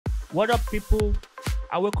What up, people?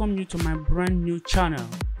 I welcome you to my brand new channel.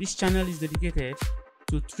 This channel is dedicated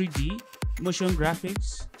to 3D, motion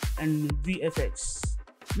graphics, and VFX.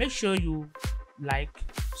 Make sure you like,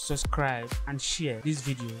 subscribe, and share this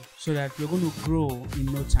video so that you're going to grow in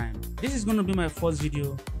no time. This is going to be my first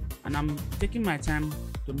video, and I'm taking my time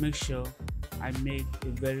to make sure I make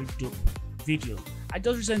a very dope video. I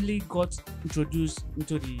just recently got introduced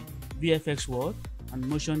into the VFX world and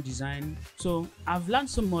motion design, so I've learned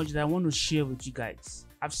so much that I want to share with you guys.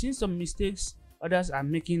 I've seen some mistakes others are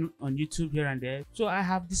making on YouTube here and there, so I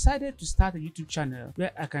have decided to start a YouTube channel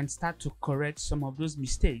where I can start to correct some of those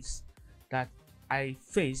mistakes that I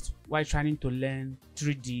faced while trying to learn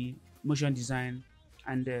 3D motion design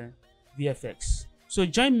and VFX. So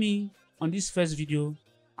join me on this first video.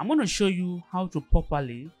 I'm going to show you how to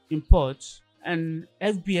properly import an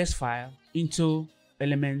FBX file into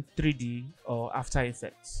Element 3D or After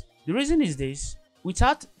Effects. The reason is this: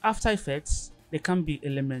 without After Effects, there can't be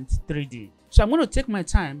Element 3D. So I'm going to take my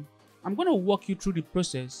time. I'm going to walk you through the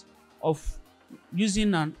process of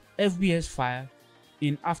using an FBX file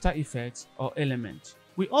in After Effects or Element.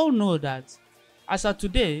 We all know that as of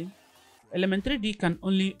today, Element 3D can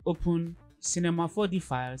only open Cinema 4D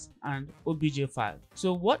files and OBJ files.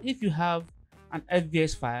 So what if you have an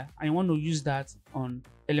FBX file and you want to use that on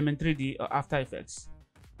Element 3D or After Effects?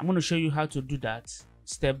 I'm going to show you how to do that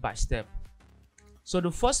step by step. So the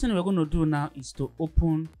first thing we're going to do now is to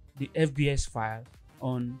open the FBX file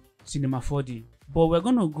on Cinema 4D, but we're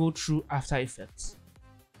going to go through After Effects.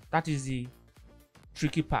 That is the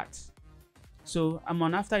tricky part. So I'm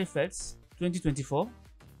on After Effects 2024.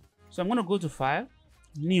 So I'm going to go to File,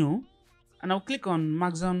 New, and I'll click on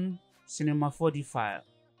Maxon Cinema 4D file.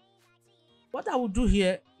 What I will do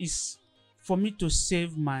here is for me to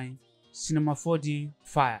save my Cinema 4D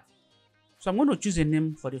file. So I'm going to choose a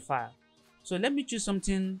name for the file. So let me choose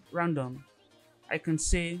something random. I can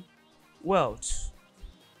say World.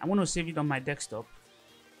 I'm going to save it on my desktop.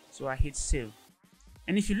 So I hit save.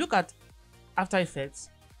 And if you look at After Effects,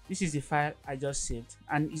 this is the file I just saved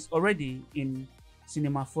and it's already in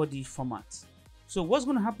Cinema 4D format. So what's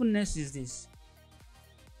going to happen next is this: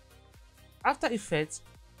 After Effects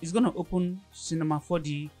is going to open Cinema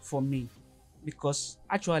 4D for me, because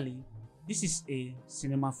actually this is a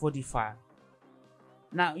Cinema 4D file.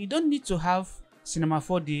 Now you don't need to have Cinema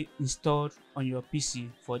 4D installed on your PC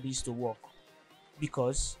for this to work,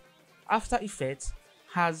 because After Effects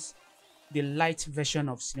has the light version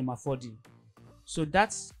of Cinema 4D, so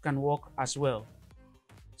that can work as well.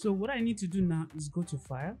 So what I need to do now is go to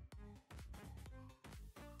File,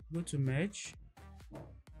 go to Merge,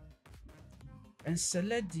 and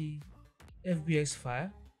select the FBX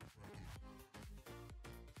file,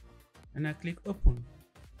 and I click Open.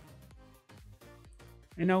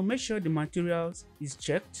 And I'll make sure the materials is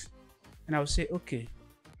checked, and I'll say OK.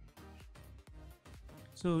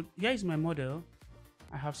 So here is my model.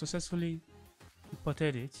 I have successfully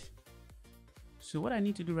imported it. So what I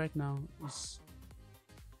need to do right now is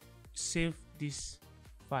save this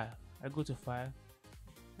file. I go to File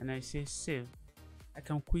and I say Save. I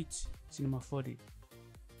can quit Cinema 4D.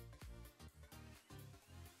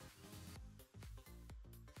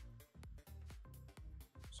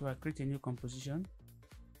 So I create a new composition.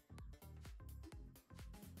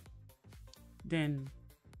 Then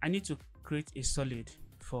I need to create a solid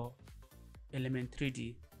for Element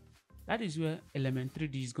 3D. That is where Element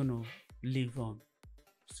 3D is going to live on.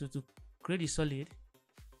 So to create a solid,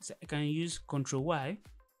 I can use Ctrl Y,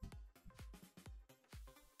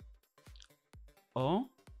 or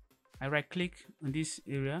I right click on this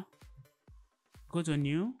area, go to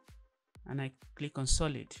New, and I click on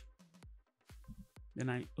Solid. Then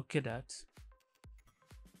I OK that.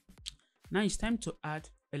 Now it's time to add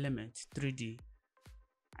Element 3D.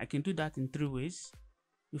 I can do that in three ways.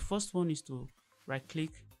 The first one is to right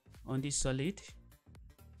click on this solid,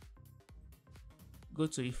 go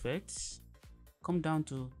to Effects, come down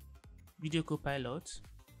to Video Copilot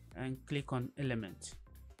and click on Element.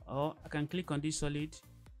 Or I can click on this solid,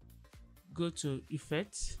 go to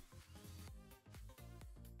Effects,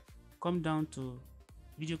 come down to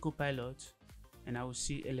Video Copilot, and I will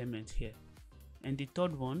see Element here. And the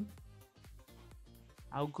third one,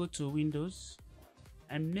 I'll go to Windows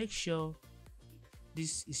and make sure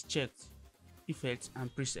this is checked, Effects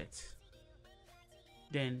and Presets.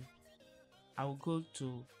 Then I'll go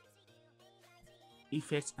to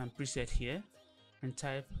Effects and Preset here and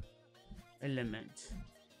type Element.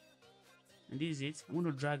 And this is it. I'm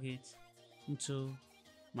going to drag it into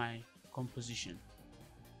my composition.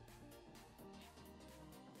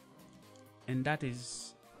 And that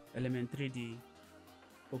is Element 3D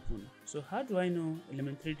open. So how do I know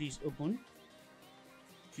element 3D is open?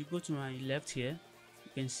 If you go to my left here,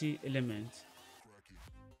 you can see element.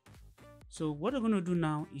 So what I'm going to do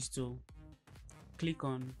now is to click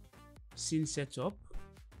on scene setup.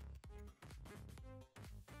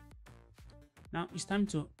 Now it's time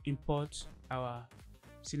to import our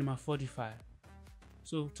Cinema 4D file.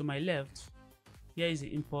 So to my left, here is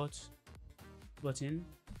the import button.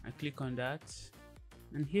 I click on that,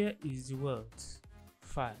 and here is the world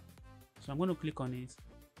file. So I'm going to click on it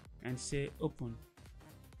and say open.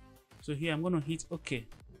 So here I'm going to hit OK.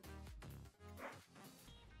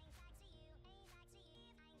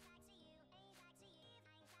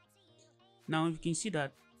 Now you can see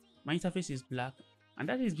that my interface is black, and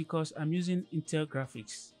that is because I'm using Intel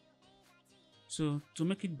graphics. So to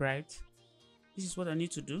make it bright, this is what I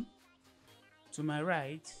need to do. To my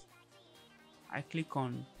right, I click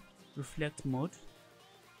on reflect mode,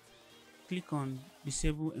 click on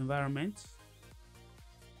disable environment,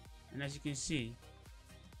 and as you can see,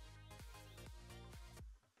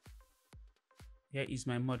 here is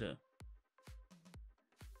my model.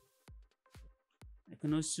 I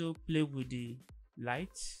can also play with the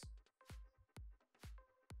lights.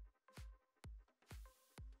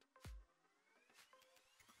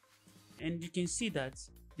 And you can see that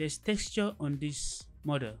there's texture on this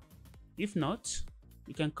model. If not,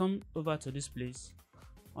 you can come over to this place.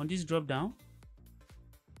 On this drop down,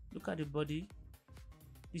 look at the body.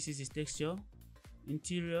 This is its texture.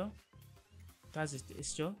 Interior, that's its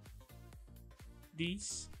texture.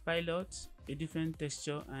 This pilot, a different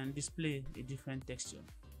texture, and display, a different texture.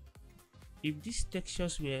 If these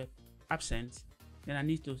textures were absent, then I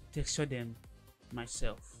need to texture them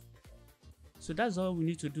myself. So that's all we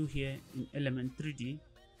need to do here in element 3D.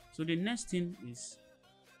 So the next thing is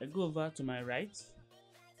I go over to my right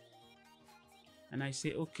and I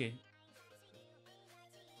say OK.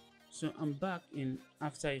 So I'm back in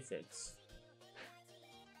After Effects.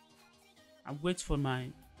 I wait for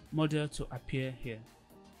my model to appear here.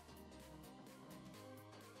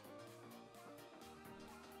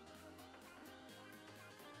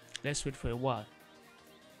 Let's wait for a while.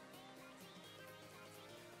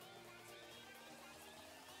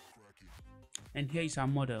 And here is our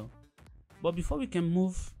model. But before we can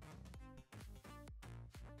move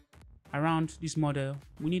around this model,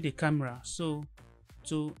 we need a camera. So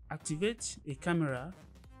to activate a camera,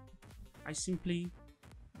 I simply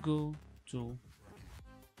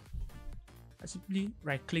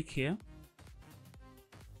right click here,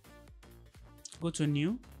 go to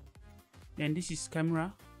new, then this is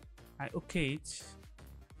camera, I OK it,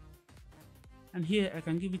 and here I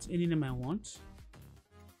can give it any name I want,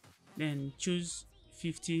 then choose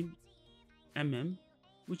 50 mm,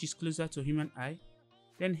 which is closer to human eye.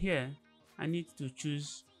 Then here I need to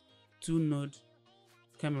choose 2-node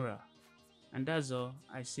camera, and that's all.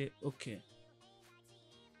 I say OK,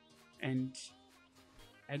 and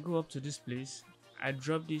I go up to this place, I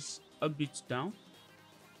drop this a bit down,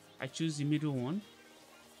 I choose the middle one.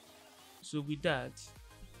 So with that,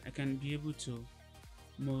 I can be able to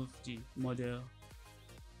move the model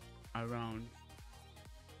around.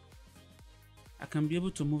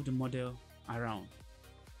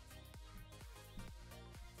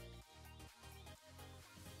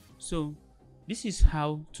 So this is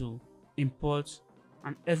how to import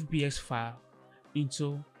an FBX file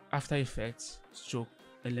into After Effects stroke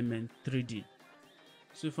element 3D.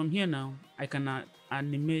 So from here now, I can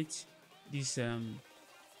animate this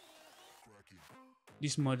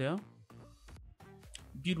this model,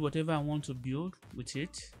 build whatever I want to build with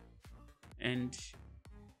it. And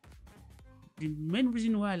the main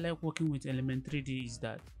reason why I like working with element 3D is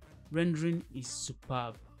that rendering is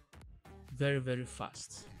superb, very, very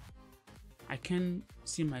fast. I can't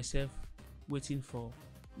see myself waiting for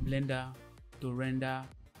Blender to render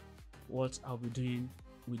what I'll be doing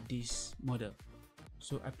with this model.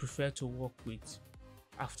 So I prefer to work with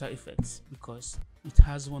After Effects because it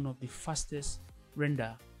has one of the fastest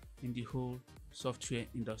render in the whole software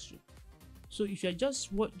industry. So if you're just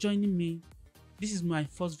joining me, this is my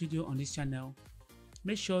first video on this channel.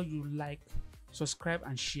 Make sure you like, subscribe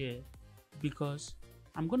and share, because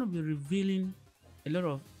I'm going to be revealing a lot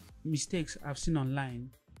of mistakes I've seen online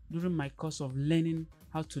during my course of learning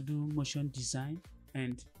how to do motion design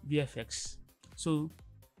and VFX. So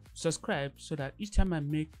subscribe so that each time I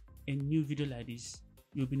make a new video like this,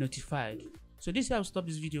 you'll be notified. So this is how I'll stop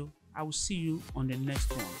this video. I will see you on the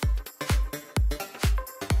next one.